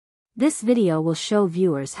This video will show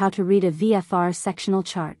viewers how to read a VFR sectional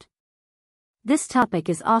chart. This topic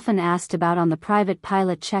is often asked about on the private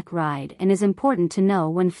pilot check ride and is important to know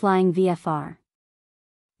when flying VFR.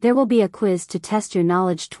 There will be a quiz to test your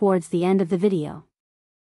knowledge towards the end of the video.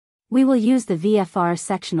 We will use the VFR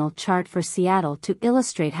sectional chart for Seattle to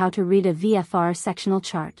illustrate how to read a VFR sectional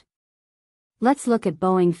chart. Let's look at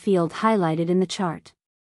Boeing field highlighted in the chart.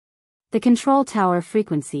 The control tower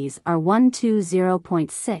frequencies are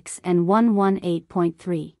 120.6 and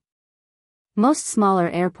 118.3. Most smaller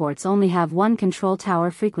airports only have one control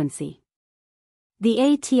tower frequency. The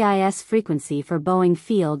ATIS frequency for Boeing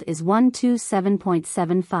field is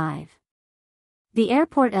 127.75. The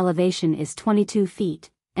airport elevation is 22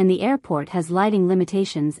 feet, and the airport has lighting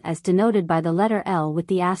limitations as denoted by the letter L with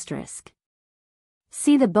the asterisk.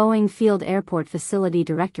 See the Boeing Field Airport Facility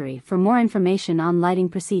Directory for more information on lighting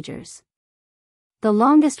procedures. The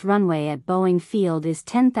longest runway at Boeing Field is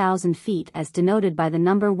 10,000 feet as denoted by the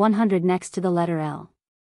number 100 next to the letter L.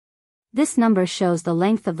 This number shows the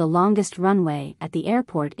length of the longest runway at the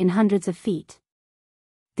airport in hundreds of feet.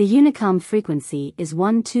 The Unicom frequency is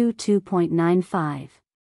 122.95.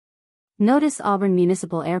 Notice Auburn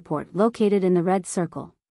Municipal Airport located in the red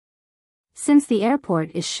circle. Since the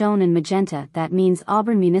airport is shown in magenta, that means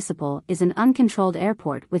Auburn Municipal is an uncontrolled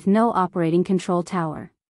airport with no operating control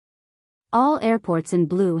tower. All airports in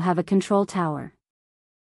blue have a control tower.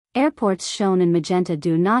 Airports shown in magenta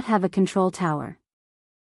do not have a control tower.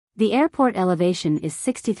 The airport elevation is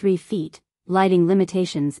 63 feet, lighting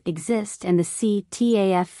limitations exist, and the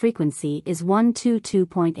CTAF frequency is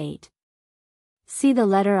 122.8. See the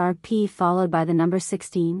letter RP followed by the number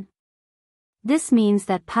 16? This means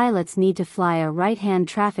that pilots need to fly a right-hand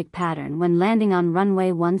traffic pattern when landing on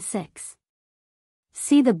runway 16.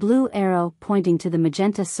 See the blue arrow pointing to the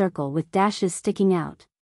magenta circle with dashes sticking out.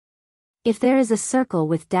 If there is a circle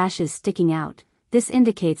with dashes sticking out, this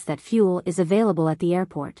indicates that fuel is available at the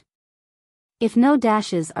airport. If no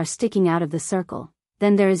dashes are sticking out of the circle,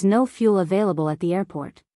 then there is no fuel available at the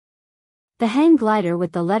airport. The hang glider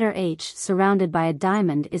with the letter H surrounded by a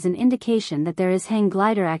diamond is an indication that there is hang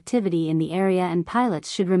glider activity in the area, and pilots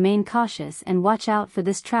should remain cautious and watch out for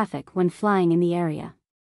this traffic when flying in the area.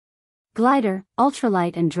 Glider,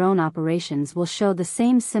 ultralight and drone operations will show the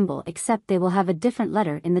same symbol except they will have a different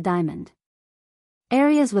letter in the diamond.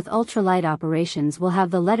 Areas with ultralight operations will have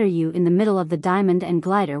the letter U in the middle of the diamond, and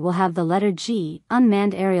glider will have the letter G.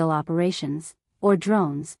 Unmanned aerial operations, or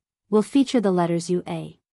drones, will feature the letters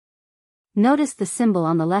UA. Notice the symbol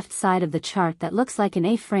on the left side of the chart that looks like an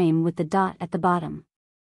A-frame with the dot at the bottom.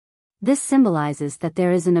 This symbolizes that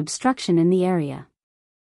there is an obstruction in the area.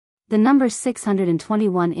 The number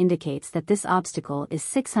 621 indicates that this obstacle is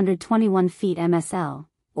 621 feet MSL,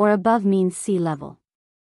 or above mean sea level.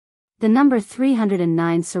 The number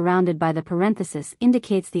 309 surrounded by the parenthesis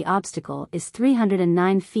indicates the obstacle is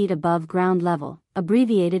 309 feet above ground level,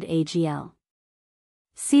 abbreviated AGL.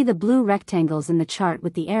 See the blue rectangles in the chart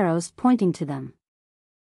with the arrows pointing to them.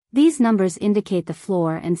 These numbers indicate the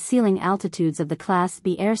floor and ceiling altitudes of the Class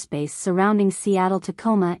B airspace surrounding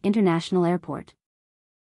Seattle-Tacoma International Airport.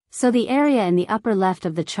 So the area in the upper left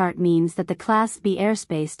of the chart means that the Class B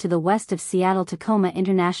airspace to the west of Seattle-Tacoma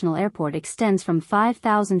International Airport extends from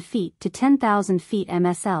 5,000 feet to 10,000 feet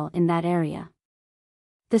MSL in that area.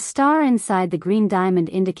 The star inside the green diamond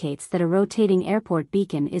indicates that a rotating airport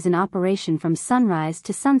beacon is in operation from sunrise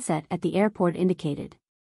to sunset at the airport indicated.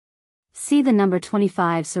 See the number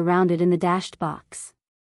 25 surrounded in the dashed box.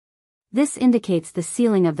 This indicates the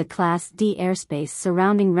ceiling of the Class D airspace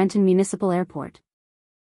surrounding Renton Municipal Airport.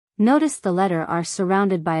 Notice the letter R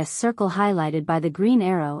surrounded by a circle highlighted by the green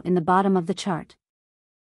arrow in the bottom of the chart.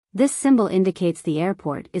 This symbol indicates the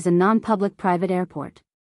airport is a non-public private airport.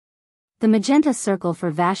 The magenta circle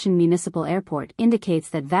for Vashon Municipal Airport indicates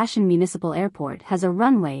that Vashon Municipal Airport has a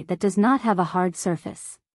runway that does not have a hard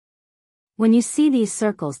surface. When you see these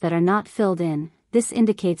circles that are not filled in, this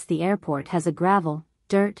indicates the airport has a gravel,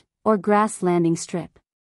 dirt, or grass landing strip.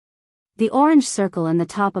 The orange circle in the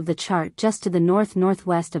top of the chart just to the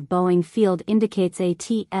north-northwest of Boeing Field indicates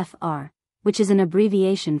ATFR, which is an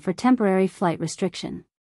abbreviation for Temporary Flight Restriction.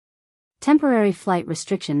 Temporary flight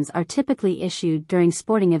restrictions are typically issued during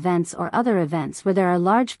sporting events or other events where there are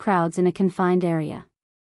large crowds in a confined area.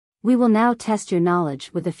 We will now test your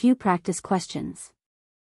knowledge with a few practice questions.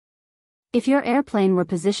 If your airplane were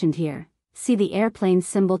positioned here, see the airplane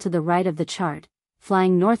symbol to the right of the chart,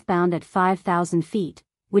 flying northbound at 5,000 feet,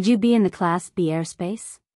 would you be in the Class B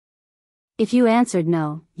airspace? If you answered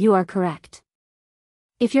no, you are correct.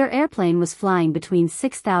 If your airplane was flying between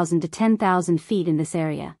 6,000 to 10,000 feet in this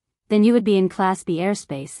area, then you would be in Class B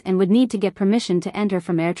airspace and would need to get permission to enter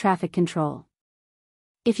from air traffic control.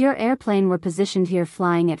 If your airplane were positioned here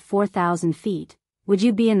flying at 4,000 feet, would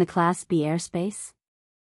you be in the Class B airspace?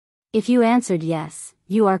 If you answered yes,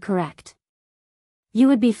 you are correct. You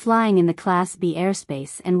would be flying in the Class B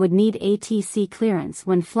airspace and would need ATC clearance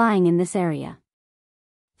when flying in this area.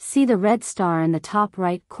 See the red star in the top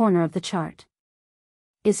right corner of the chart.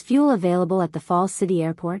 Is fuel available at the Falls City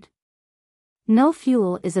Airport? No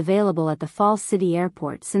fuel is available at the Falls City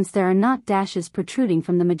Airport since there are not dashes protruding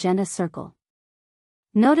from the magenta circle.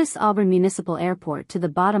 Notice Auburn Municipal Airport to the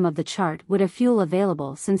bottom of the chart would have fuel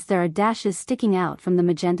available since there are dashes sticking out from the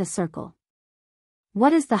magenta circle.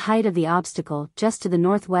 What is the height of the obstacle just to the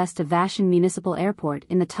northwest of Vashon Municipal Airport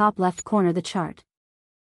in the top left corner of the chart?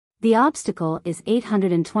 The obstacle is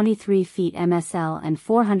 823 feet MSL and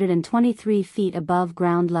 423 feet above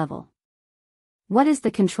ground level. What is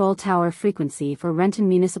the control tower frequency for Renton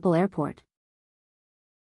Municipal Airport?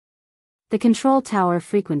 The control tower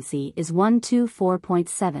frequency is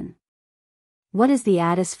 124.7. What is the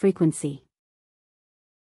ATIS frequency?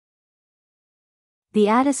 The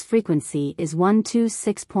ATIS frequency is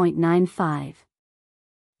 126.95.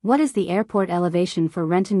 What is the airport elevation for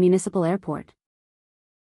Renton Municipal Airport?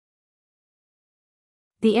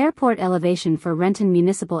 The airport elevation for Renton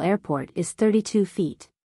Municipal Airport is 32 feet.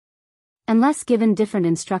 Unless given different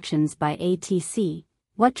instructions by ATC,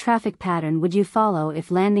 what traffic pattern would you follow if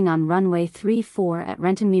landing on runway 34 at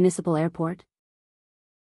Renton Municipal Airport?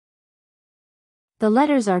 The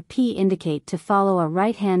letters RP indicate to follow a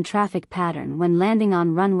right-hand traffic pattern when landing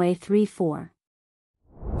on runway 34.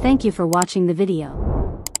 Thank you for watching the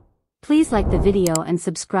video. Please like the video and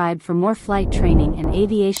subscribe for more flight training and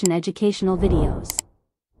aviation educational videos.